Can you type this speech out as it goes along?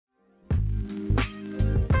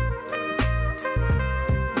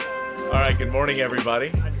right, good morning,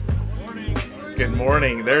 everybody. Good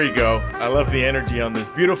morning. There you go. I love the energy on this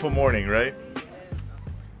beautiful morning, right?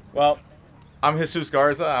 Well, I'm Jesus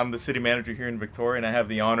Garza. I'm the city manager here in Victoria, and I have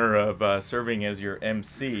the honor of serving as your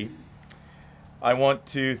MC. I want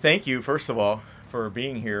to thank you, first of all, for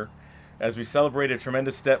being here as we celebrate a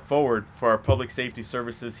tremendous step forward for our public safety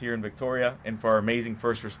services here in Victoria and for our amazing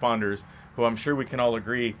first responders, who I'm sure we can all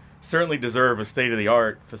agree certainly deserve a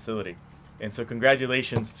state-of-the-art facility. And so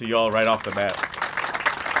congratulations to you all right off the bat.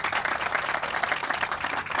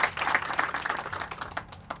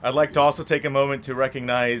 I'd like to also take a moment to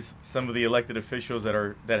recognize some of the elected officials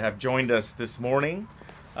that have joined us this morning.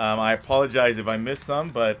 I apologize if I missed some,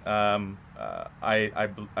 but I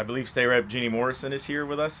believe State Rep Jeannie Morrison is here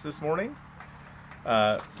with us this morning.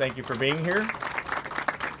 Thank you for being here.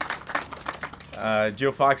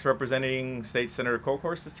 Jill Fox, representing State Senator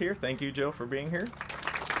Kolkhorst, is here. Thank you, Jill, for being here.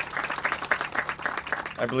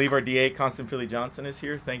 I believe our DA, Constance Philly Johnson, is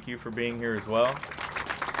here. Thank you for being here as well.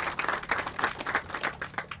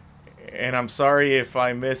 And I'm sorry if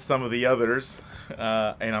I missed some of the others.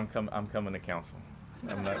 And I'm coming to council.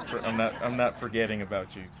 I'm not forgetting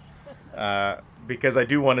about you. Because I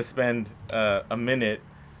do want to spend a minute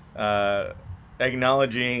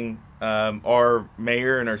acknowledging our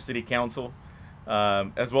mayor and our city council,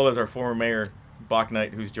 as well as our former mayor,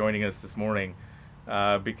 Bachknight, who's joining us this morning.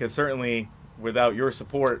 Because certainly without your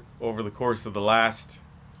support over the course of the last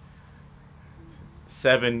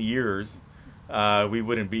 7 years, we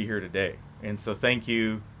wouldn't be here today. And so thank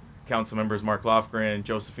you, council members Mark Lofgren,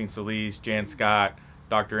 Josephine Solis, Jan Scott,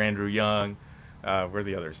 Dr. Andrew Young, where are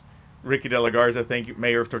the others? Ricky De La Garza, thank you.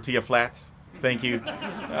 Mayor of Tortilla Flats, thank you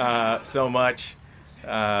so much.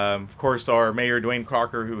 Of course, our mayor, Dwayne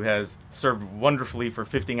Crocker, who has served wonderfully for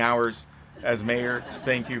 15 hours as mayor.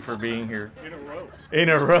 Thank you for being here. In a row. In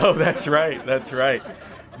a row, that's right, that's right.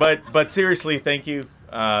 But seriously, thank you.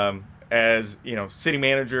 As you know, city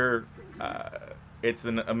manager, it's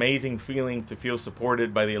an amazing feeling to feel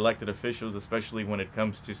supported by the elected officials, especially when it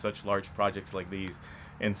comes to such large projects like these.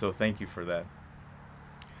 And so thank you for that.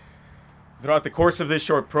 Throughout the course of this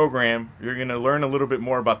short program, you're going to learn a little bit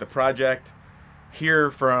more about the project, hear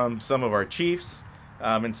from some of our chiefs,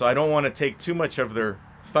 and so I don't want to take too much of their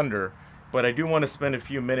thunder, but I do want to spend a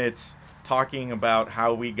few minutes talking about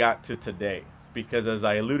how we got to today, because as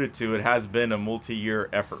I alluded to, it has been a multi-year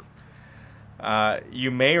effort. You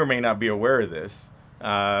may or may not be aware of this,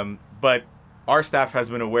 but our staff has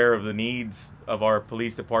been aware of the needs of our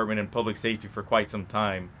police department and public safety for quite some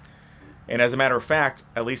time. And as a matter of fact,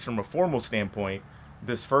 at least from a formal standpoint,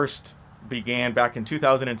 this first began back in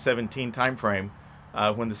 2017 timeframe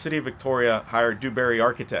when the city of Victoria hired Dewberry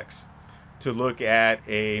Architects to look at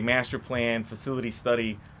a master plan facility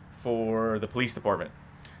study for the police department.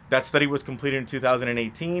 That study was completed in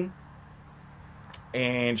 2018,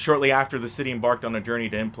 and shortly after, the city embarked on a journey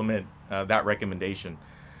to implement that recommendation.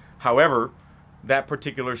 However, that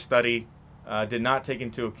particular study did not take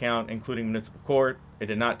into account including municipal court. It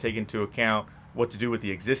did not take into account what to do with the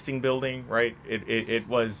existing building, right? It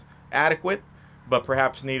was adequate, but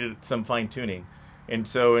perhaps needed some fine-tuning. And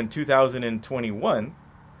so in 2021,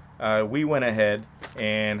 we went ahead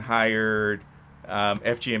and hired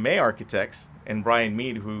FGMA Architects and Brian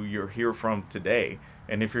Mead, who you'll hear from today.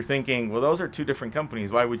 And if you're thinking, well, those are two different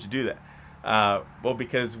companies, why would you do that? Well,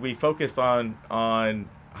 because we focused on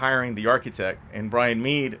hiring the architect, and Brian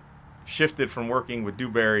Mead shifted from working with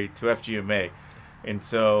Dewberry to FGMA. And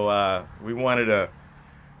so we wanted to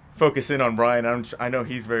focus in on Brian. I know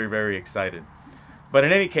he's very, very excited. But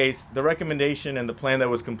in any case, the recommendation and the plan that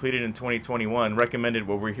was completed in 2021 recommended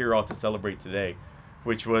what we're here all to celebrate today,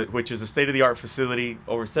 which is a state-of-the-art facility,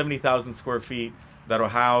 over 70,000 square feet, that'll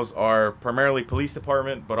house our primarily police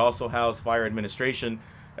department, but also house fire administration,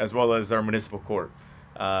 as well as our municipal court.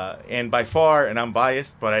 And by far, and I'm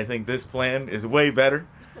biased, but I think this plan is way better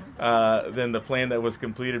than the plan that was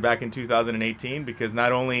completed back in 2018, because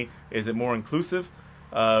not only is it more inclusive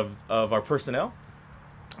of our personnel,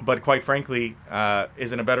 but quite frankly,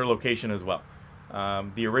 is in a better location as well.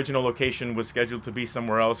 The original location was scheduled to be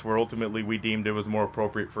somewhere else, where ultimately we deemed it was more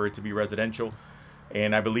appropriate for it to be residential.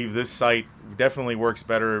 And I believe this site definitely works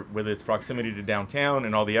better with its proximity to downtown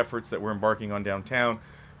and all the efforts that we're embarking on downtown,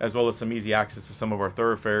 as well as some easy access to some of our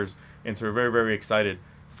thoroughfares. And so we're very, very excited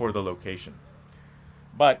for the location.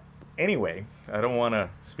 But anyway, I don't want to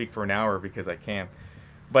speak for an hour because I can't.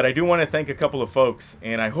 But I do want to thank a couple of folks,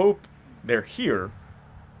 and I hope they're here.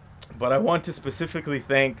 But I want to specifically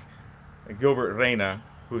thank Gilbert Reyna,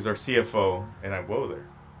 who's our CFO, and whoa there.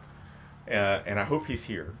 And I hope he's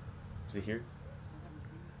here. Is he here?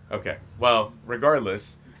 Okay. Well,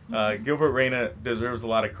 regardless, Gilbert Reyna deserves a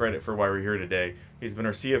lot of credit for why we're here today. He's been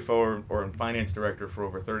our CFO or finance director for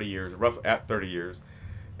over 30 years, roughly at 30 years,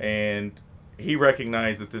 and he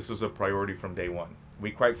recognized that this was a priority from day one.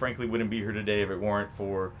 We quite frankly wouldn't be here today if it weren't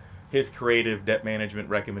for his creative debt management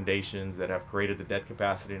recommendations that have created the debt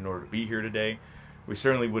capacity in order to be here today. We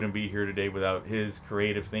certainly wouldn't be here today without his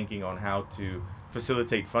creative thinking on how to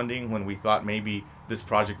facilitate funding when we thought maybe this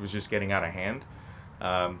project was just getting out of hand.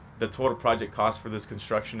 The total project cost for this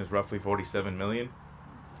construction is roughly $47 million.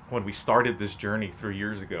 When we started this journey 3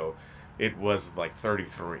 years ago, it was like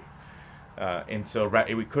 33. And so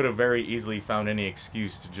we could have very easily found any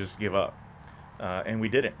excuse to just give up. And we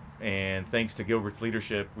didn't. And thanks to Gilbert's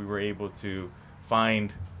leadership, we were able to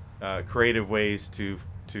find creative ways to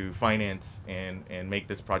finance and make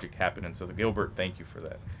this project happen. And so Gilbert, thank you for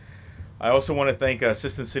that. I also want to thank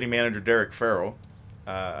Assistant City Manager Derek Farrell.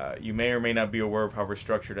 You may or may not be aware of how we're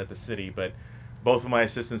structured at the city, but both of my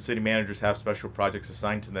assistant city managers have special projects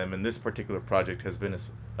assigned to them, and this particular project has been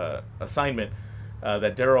an assignment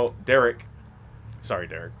that Derek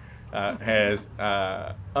has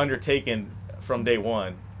undertaken from day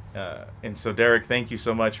one. And so Derek, thank you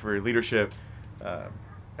so much for your leadership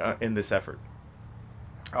in this effort.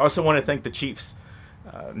 I also want to thank the chiefs,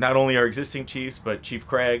 not only our existing chiefs, but Chief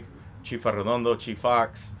Craig, Chief Arredondo, Chief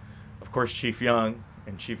Fox, of course Chief Young,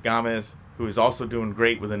 and Chief Gomez, who is also doing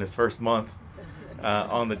great within his first month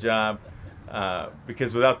on the job,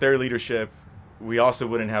 because without their leadership, we also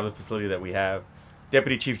wouldn't have the facility that we have.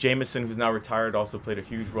 Deputy Chief Jameson, who's now retired, also played a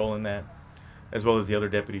huge role in that, as well as the other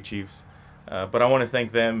deputy chiefs. But I want to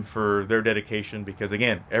thank them for their dedication, because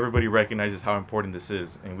again, everybody recognizes how important this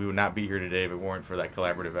is, and we would not be here today if it weren't for that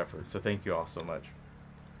collaborative effort. So thank you all so much.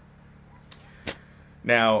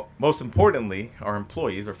 Now, most importantly, our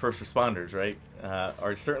employees, our first responders, right,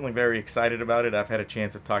 are certainly very excited about it. I've had a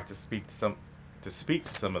chance to speak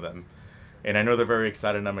to some of them, and I know they're very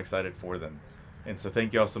excited, and I'm excited for them. And so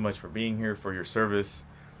thank you all so much for being here, for your service,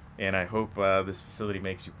 and I hope this facility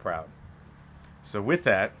makes you proud. So with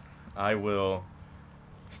that, I will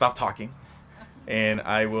stop talking, and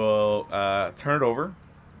I will turn it over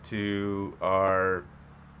to our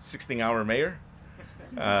 16-hour mayor,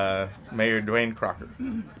 Mayor Dwayne Crocker.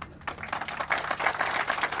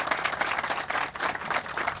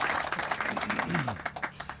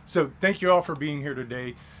 So thank you all for being here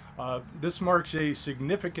today. This marks a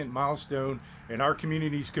significant milestone in our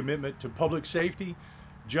community's commitment to public safety,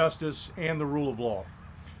 justice, and the rule of law.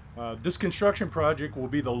 This construction project will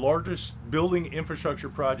be the largest building infrastructure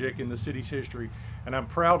project in the city's history, and I'm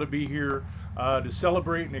proud to be here to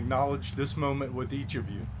celebrate and acknowledge this moment with each of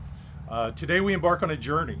you. Today we embark on a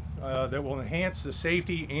journey that will enhance the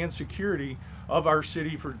safety and security of our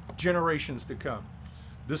city for generations to come.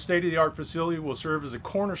 This state-of-the-art facility will serve as a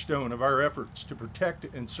cornerstone of our efforts to protect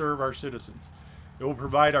and serve our citizens. It will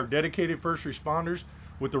provide our dedicated first responders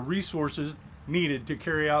with the resources needed to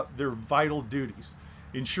carry out their vital duties,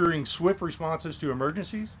 ensuring swift responses to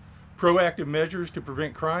emergencies, proactive measures to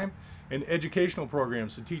prevent crime, and educational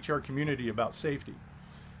programs to teach our community about safety.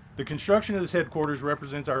 The construction of this headquarters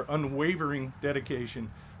represents our unwavering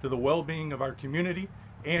dedication to the well-being of our community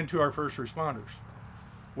and to our first responders.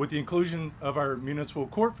 With the inclusion of our municipal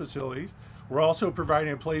court facilities, we're also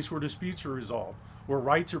providing a place where disputes are resolved, where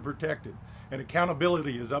rights are protected, and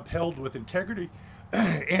accountability is upheld with integrity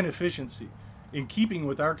and efficiency, in keeping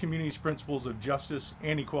with our community's principles of justice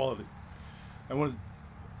and equality. I want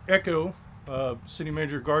to echo City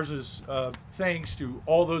Manager Garza's thanks to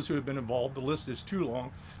all those who have been involved. The list is too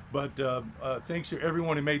long, but thanks to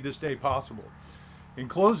everyone who made this day possible. In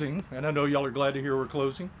closing, and I know y'all are glad to hear we're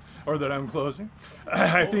closing, or that I'm closing.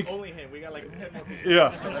 I think only him. We got like 10 more people.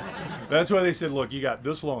 Yeah, that's why they said, look, you got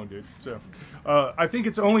this long, dude. So I think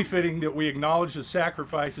it's only fitting that we acknowledge the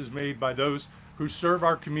sacrifices made by those who serve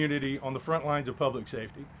our community on the front lines of public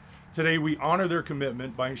safety. Today, we honor their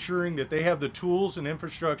commitment by ensuring that they have the tools and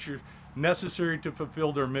infrastructure necessary to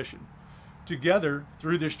fulfill their mission. Together,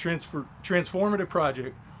 through this transformative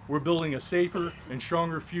project, we're building a safer and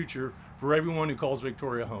stronger future for everyone who calls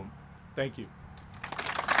Victoria home. Thank you.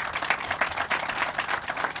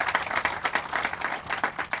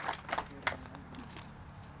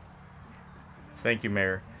 Thank you,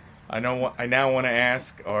 Mayor. I now want to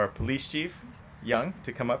ask our police chief, Young,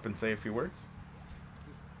 to come up and say a few words.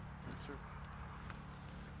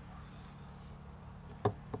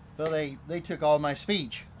 So they took all my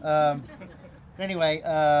speech. Anyway,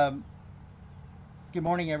 good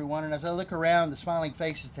morning, everyone. And as I look around the smiling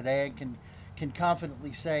faces today, I can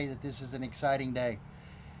confidently say that this is an exciting day.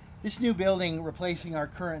 This new building, replacing our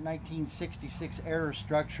current 1966 era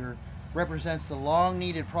structure, represents the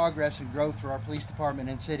long-needed progress and growth for our police department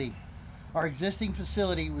and city. Our existing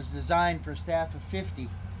facility was designed for a staff of 50,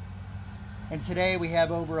 and today we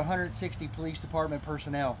have over 160 police department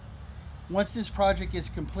personnel. Once this project is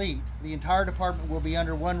complete, the entire department will be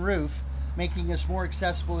under one roof, making us more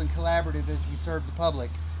accessible and collaborative as we serve the public.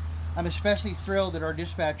 I'm especially thrilled that our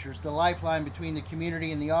dispatchers, the lifeline between the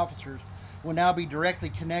community and the officers, will now be directly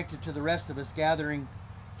connected to the rest of us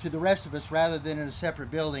rather than in a separate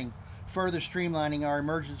building, further streamlining our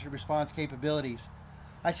emergency response capabilities.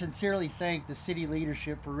 I sincerely thank the city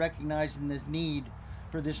leadership for recognizing the need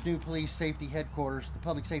for this new police safety headquarters, the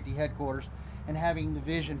public safety headquarters, and having the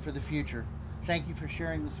vision for the future. Thank you for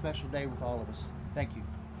sharing this special day with all of us. Thank you.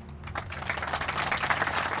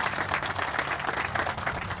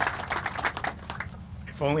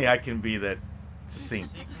 If only I can be that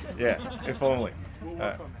succinct. Yeah, if only.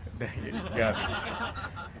 Yeah.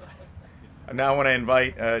 Now I want to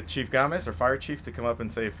invite Chief Gomez, our fire chief, to come up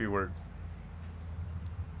and say a few words.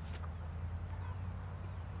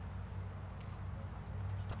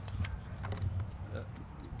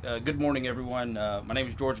 Good morning, everyone. My name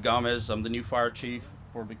is George Gomez. I'm the new fire chief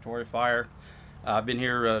for Victoria Fire. I've been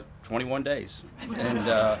here 21 days,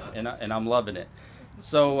 and I'm loving it.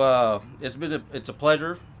 So it's a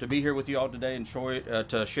pleasure to be here with you all today and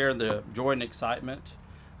to share the joy and excitement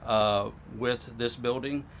with this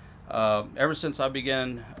building. Ever since I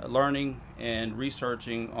began learning and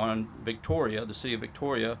researching on Victoria, the city of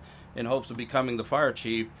Victoria, in hopes of becoming the fire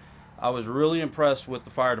chief, I was really impressed with the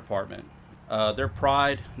fire department. Their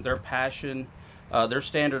pride, their passion, their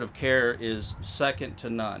standard of care is second to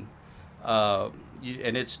none. And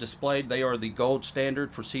it's displayed. They are the gold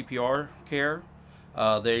standard for CPR care.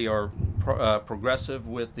 They are progressive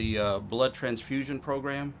with the blood transfusion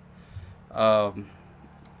program.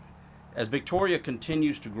 As Victoria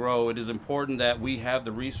continues to grow, it is important that we have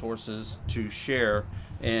the resources to share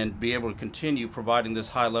and be able to continue providing this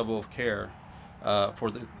high level of care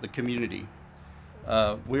for the community.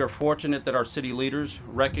 We are fortunate that our city leaders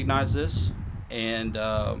recognize this, and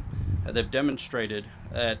they've demonstrated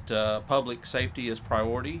that public safety is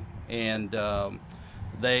priority, and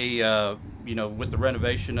they, with the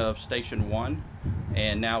renovation of Station 1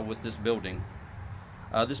 and now with this building.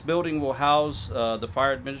 This building will house the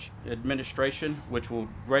fire administration, which will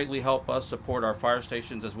greatly help us support our fire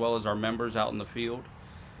stations as well as our members out in the field.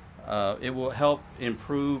 It will help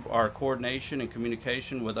improve our coordination and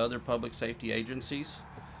communication with other public safety agencies.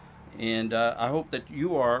 And I hope that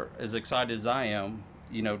you are as excited as I am,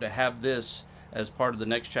 to have this as part of the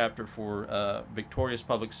next chapter for Victoria's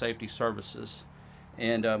public safety services.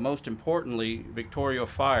 And most importantly, Victoria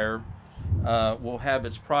Fire will have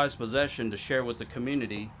its prized possession to share with the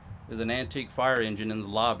community as an antique fire engine in the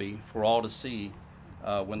lobby for all to see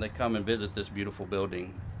when they come and visit this beautiful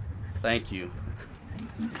building. Thank you.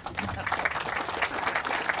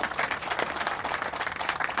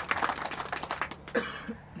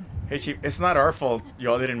 Hey Chief, it's not our fault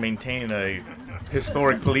y'all didn't maintain a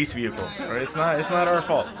historic police vehicle. Right? It's not our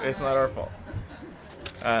fault. It's not our fault.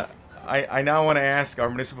 I now want to ask our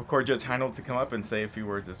Municipal Court Judge Heinold to come up and say a few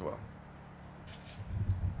words as well.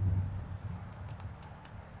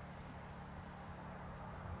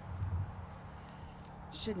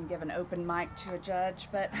 Shouldn't give an open mic to a judge,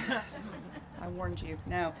 but I warned you.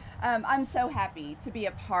 No, I'm so happy to be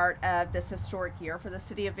a part of this historic year for the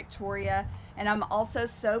city of Victoria, and I'm also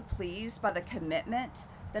so pleased by the commitment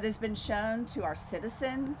that has been shown to our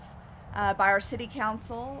citizens, by our city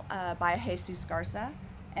council, by Jesus Garza,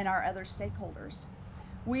 and our other stakeholders.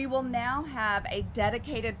 We will now have a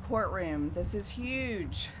dedicated courtroom. This is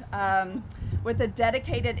huge, with a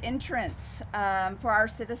dedicated entrance for our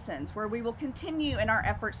citizens, where we will continue in our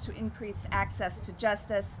efforts to increase access to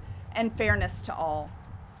justice and fairness to all.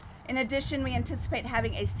 In addition, we anticipate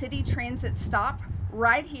having a city transit stop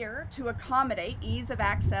right here to accommodate ease of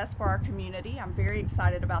access for our community. I'm very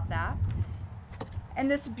excited about that. And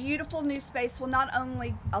this beautiful new space will not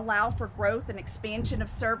only allow for growth and expansion of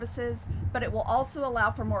services, but it will also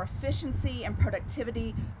allow for more efficiency and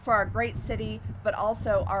productivity for our great city, but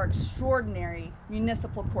also our extraordinary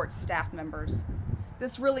municipal court staff members.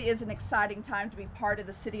 This really is an exciting time to be part of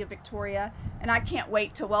the city of Victoria, and I can't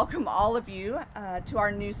wait to welcome all of you to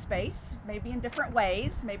our new space, maybe in different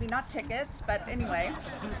ways, maybe not tickets, but anyway.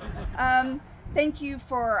 Thank you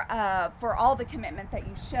for all the commitment that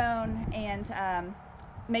you've shown and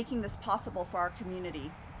making this possible for our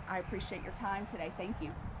community. I appreciate your time today. Thank you.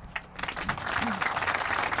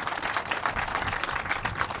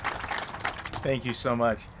 Thank you so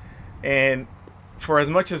much. And for as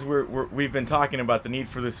much as we've been talking about the need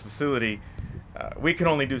for this facility, we can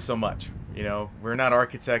only do so much, You know, we're not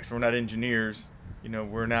architects, we're not engineers, you know,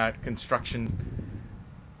 we're not construction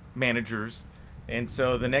managers. And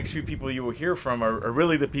so the next few people you will hear from are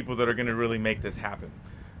really the people that are going to really make this happen.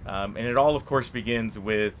 And it all, of course, begins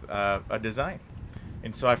with a design.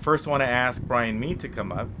 And so I first want to ask Brian Mead to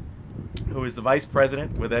come up, who is the Vice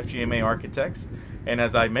President with FGMA Architects, and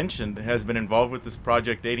as I mentioned, has been involved with this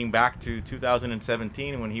project dating back to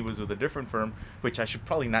 2017 when he was with a different firm, which I should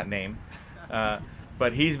probably not name.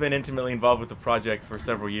 But he's been intimately involved with the project for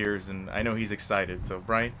several years, and I know he's excited. So,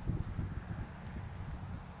 Brian?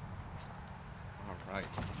 All right.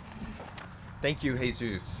 Thank you,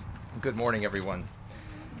 Jesus. Good morning, everyone.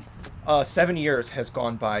 7 years has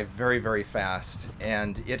gone by very, very fast,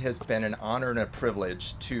 and it has been an honor and a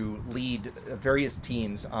privilege to lead various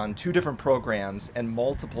teams on 2 different programs and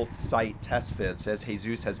multiple site test fits, as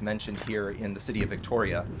Jesus has mentioned here in the city of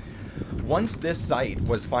Victoria. Once this site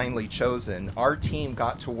was finally chosen, our team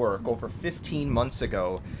got to work over 15 months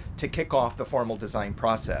ago to kick off the formal design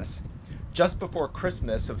process. Just before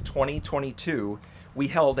Christmas of 2022, we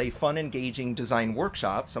held a fun, engaging design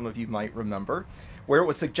workshop, some of you might remember, where it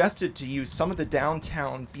was suggested to use some of the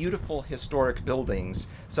downtown beautiful historic buildings,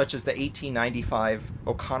 such as the 1895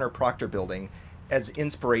 O'Connor Proctor building, as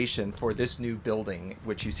inspiration for this new building,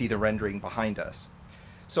 which you see the rendering behind us.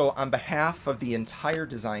 So on behalf of the entire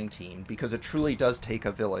design team, because it truly does take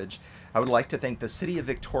a village, I would like to thank the City of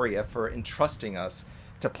Victoria for entrusting us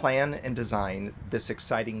to plan and design this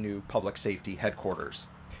exciting new public safety headquarters.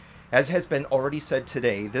 As has been already said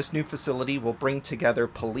today, this new facility will bring together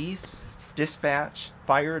police, dispatch,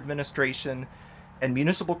 fire administration, and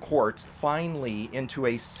municipal courts finally into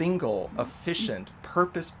a single, efficient,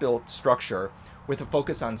 purpose-built structure with a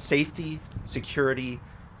focus on safety, security,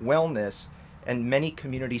 wellness, and many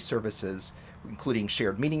community services, including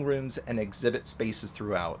shared meeting rooms and exhibit spaces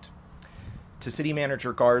throughout. To City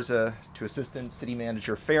Manager Garza, to Assistant City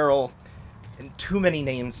Manager Farrell, and too many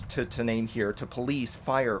names to name here, to police,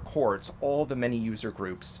 fire, courts, all the many user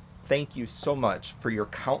groups, thank you so much for your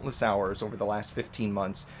countless hours over the last 15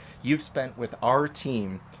 months you've spent with our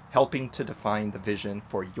team helping to define the vision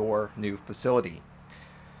for your new facility.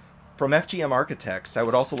 From FGM Architects, I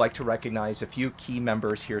would also like to recognize a few key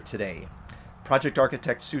members here today. Project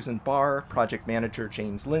Architect Susan Barr, Project Manager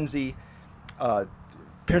James Lindsay,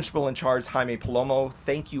 Principal in Charge Jaime Palomo,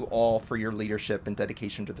 thank you all for your leadership and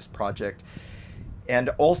dedication to this project. And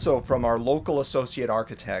also from our local associate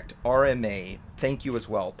architect, RMA, thank you as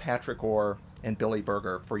well, Patrick Orr and Billy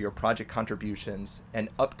Berger, for your project contributions and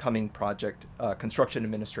upcoming project construction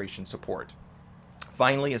administration support.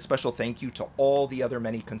 Finally, a special thank you to all the other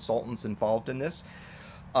many consultants involved in this,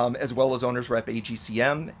 as well as Owners Rep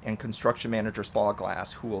AGCM and Construction Manager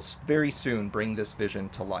Spalglass, who will very soon bring this vision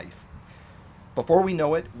to life. Before we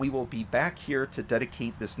know it, we will be back here to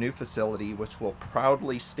dedicate this new facility, which will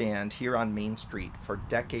proudly stand here on Main Street for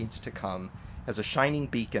decades to come as a shining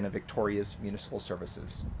beacon of Victoria's municipal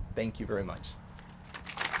services. Thank you very much.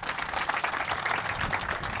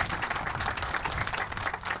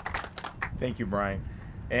 Thank you, Brian.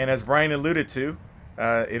 And as Brian alluded to,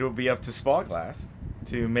 it'll be up to Spalglass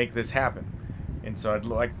to make this happen. And so I'd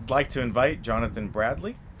like to invite Jonathan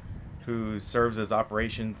Bradley, who serves as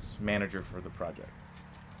operations manager for the project.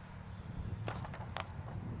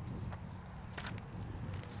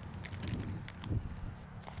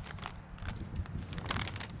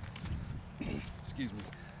 Excuse me.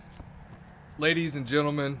 Ladies and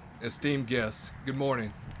gentlemen, esteemed guests, good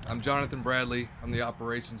morning. I'm Jonathan Bradley. I'm the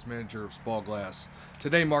operations manager of Spalglass.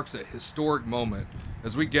 Today marks a historic moment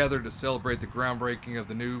as we gather to celebrate the groundbreaking of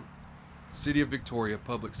the new City of Victoria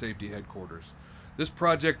Public Safety Headquarters. This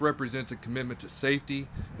project represents a commitment to safety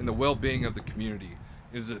and the well-being of the community.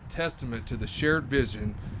 It is a testament to the shared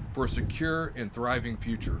vision for a secure and thriving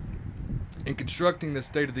future. In constructing this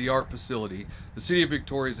state-of-the-art facility, the City of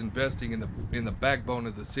Victoria is investing in the backbone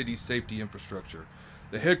of the city's safety infrastructure.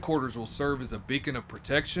 The headquarters will serve as a beacon of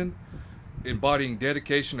protection, embodying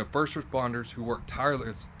dedication of first responders who work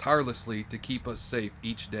tirelessly to keep us safe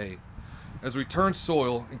each day. As we turn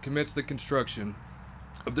soil and commence the construction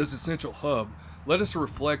of this essential hub, let us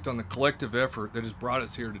reflect on the collective effort that has brought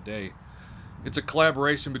us here today. It's a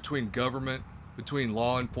collaboration between government, between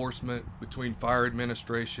law enforcement, between fire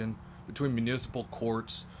administration, between municipal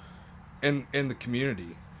courts, and the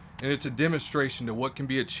community. And it's a demonstration to what can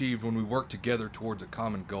be achieved when we work together towards a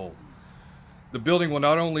common goal. The building will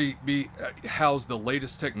not only house the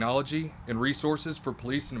latest technology and resources for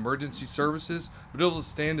police and emergency services, but it will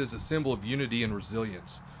stand as a symbol of unity and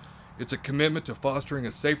resilience. It's a commitment to fostering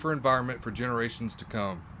a safer environment for generations to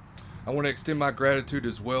come. I want to extend my gratitude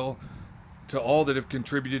as well to all that have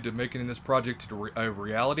contributed to making this project a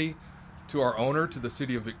reality, to our owner, to the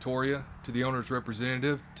City of Victoria, to the owner's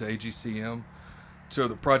representative, to AGCM, to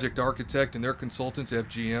the project architect and their consultants,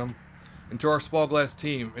 FGM, and to our Small Glass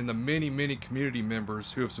team and the many, many community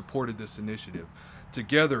members who have supported this initiative.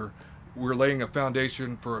 Together, we're laying a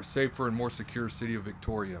foundation for a safer and more secure City of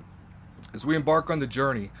Victoria. As we embark on the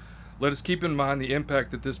journey, let us keep in mind the impact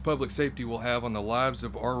that this public safety will have on the lives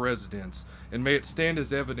of our residents, and may it stand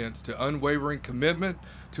as evidence to unwavering commitment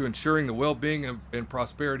to ensuring the well-being and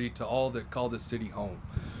prosperity to all that call this city home.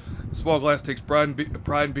 Small Glass takes pride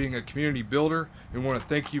in being a community builder, and we want to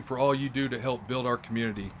thank you for all you do to help build our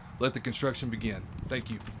community. Let the construction begin. Thank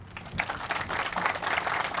you.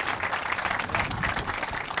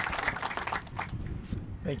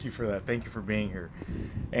 Thank you for that. Thank you for being here.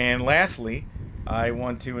 And lastly, I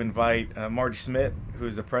want to invite Marty Smith, who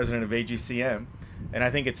is the president of AGCM, and I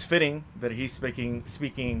think it's fitting that he's speaking.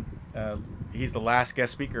 He's the last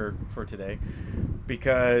guest speaker for today,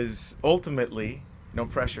 because ultimately, no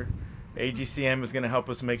pressure, AGCM is going to help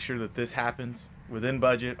us make sure that this happens within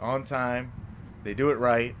budget, on time. They do it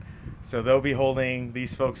right, so they'll be holding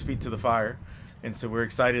these folks' feet to the fire, and so we're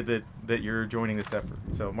excited that you're joining this effort.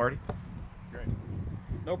 So, Marty. Great.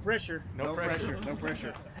 No pressure. No pressure. No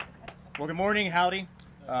pressure. Well, good morning, howdy.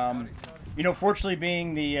 You know, fortunately,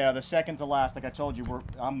 being the second to last, like I told you,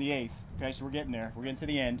 I'm the eighth. Okay, so we're getting there. We're getting to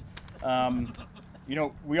the end. You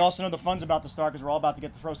know, we also know the fun's about to start because we're all about to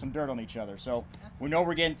get to throw some dirt on each other. So we know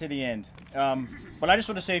we're getting to the end. But I just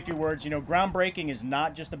want to say a few words. You know, groundbreaking is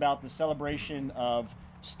not just about the celebration of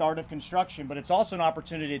start of construction, but it's also an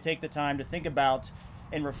opportunity to take the time to think about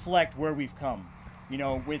and reflect where we've come. You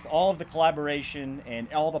know, with all of the collaboration and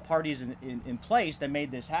all the parties in place that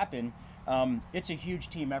made this happen, it's a huge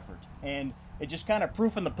team effort. And it just kind of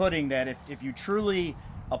proof in the pudding that if you truly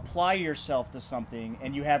apply yourself to something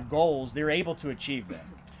and you have goals, they're able to achieve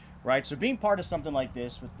them, right? So being part of something like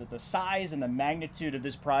this, with the size and the magnitude of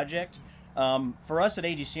this project, for us at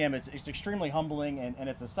AGCM, it's extremely humbling, and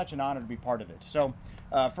it's such an honor to be part of it. So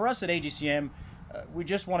for us at AGCM, we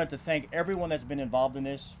just wanted to thank everyone that's been involved in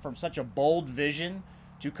this, from such a bold vision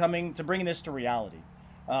to bringing this to reality.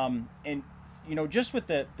 And you know, just with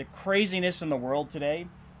the craziness in the world today,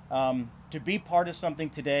 to be part of something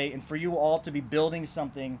today, and for you all to be building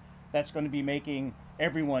something that's going to be making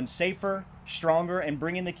everyone safer, stronger, and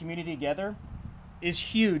bringing the community together, is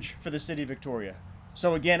huge for the City of Victoria.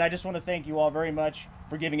 So again, I just want to thank you all very much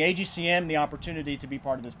for giving AGCM the opportunity to be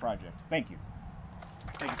part of this project. Thank you.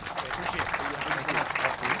 Thank you. I appreciate it.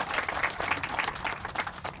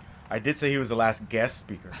 I did say he was the last guest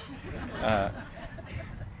speaker,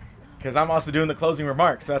 because I'm also doing the closing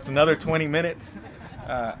remarks. That's another 20 minutes.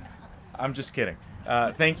 I'm just kidding.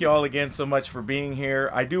 Thank you all again so much for being here.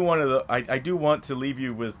 I do want to leave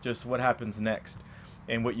you with just what happens next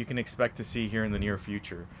and what you can expect to see here in the near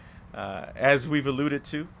future. As we've alluded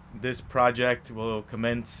to, this project will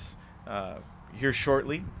commence here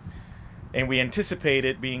shortly, and we anticipate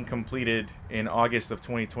it being completed in August of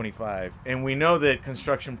 2025. And we know that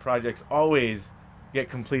construction projects always get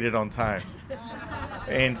completed on time.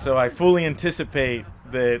 And so I fully anticipate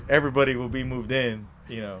that everybody will be moved in,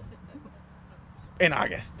 you know, in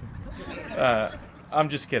August. I'm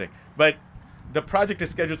just kidding. But the project is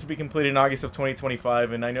scheduled to be completed in August of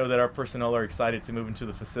 2025, and I know that our personnel are excited to move into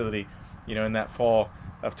the facility, you know, in that fall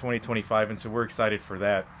of 2025, and so we're excited for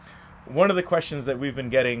that. One of the questions that we've been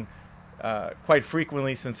getting quite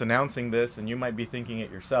frequently since announcing this, and you might be thinking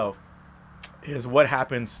it yourself, is what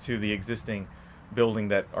happens to the existing building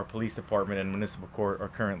that our police department and municipal court are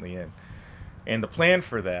currently in. And the plan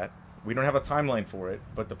for that, we don't have a timeline for it,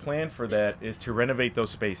 but the plan for that is to renovate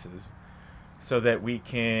those spaces so that we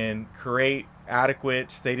can create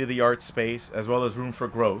adequate state-of-the-art space as well as room for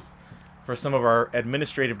growth for some of our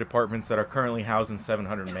administrative departments that are currently housed in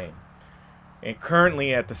 700 Main. And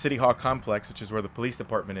currently at the City Hall complex, which is where the police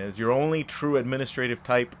department is, your only true administrative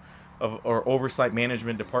type of or oversight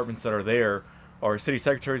management departments that are there are City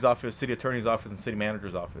Secretary's office, City Attorney's office, and City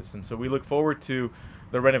Manager's office. And so we look forward to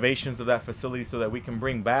the renovations of that facility so that we can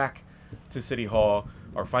bring back to City Hall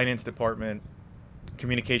our finance department,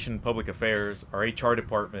 communication and public affairs, our HR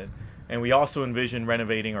department, and we also envision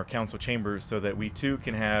renovating our council chambers so that we too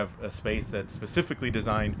can have a space that's specifically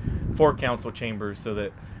designed for council chambers so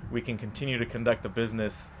that we can continue to conduct the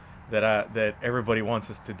business that everybody wants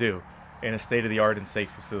us to do in a state-of-the-art and safe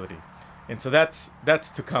facility. And so that's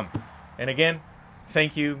to come. And again,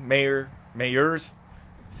 thank you, mayors,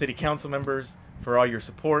 city council members, for all your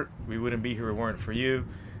support. We wouldn't be here if it weren't for you.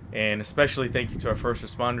 And especially thank you to our first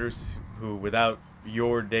responders who, without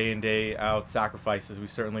your day in, day out sacrifices, we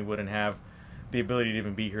certainly wouldn't have the ability to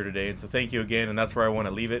even be here today. And so thank you again, and that's where I want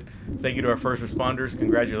to leave it. Thank you to our first responders.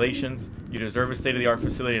 Congratulations. You deserve a state-of-the-art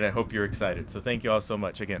facility, and I hope you're excited. So thank you all so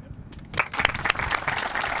much again.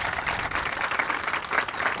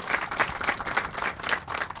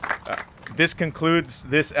 This concludes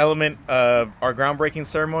this element of our groundbreaking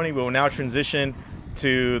ceremony. We will now transition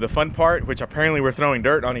to the fun part, which apparently we're throwing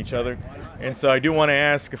dirt on each other. And so I do want to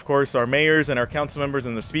ask, of course, our mayors and our council members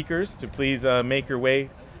and the speakers to please make your way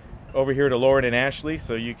over here to Lauren and Ashley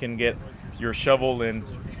so you can get your shovel and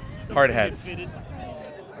hard hats.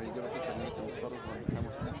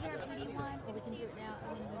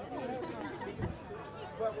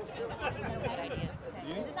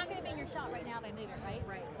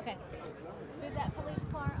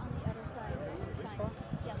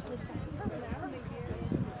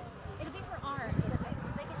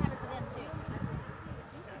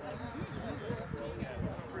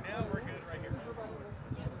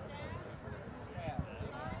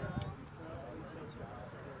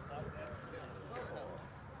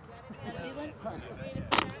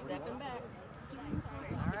 Stepping back.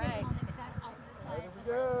 All right. There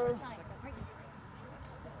we go.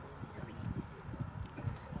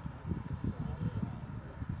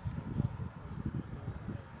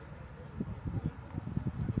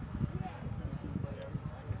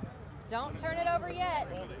 Don't turn it over yet.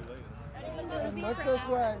 Look this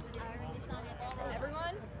way.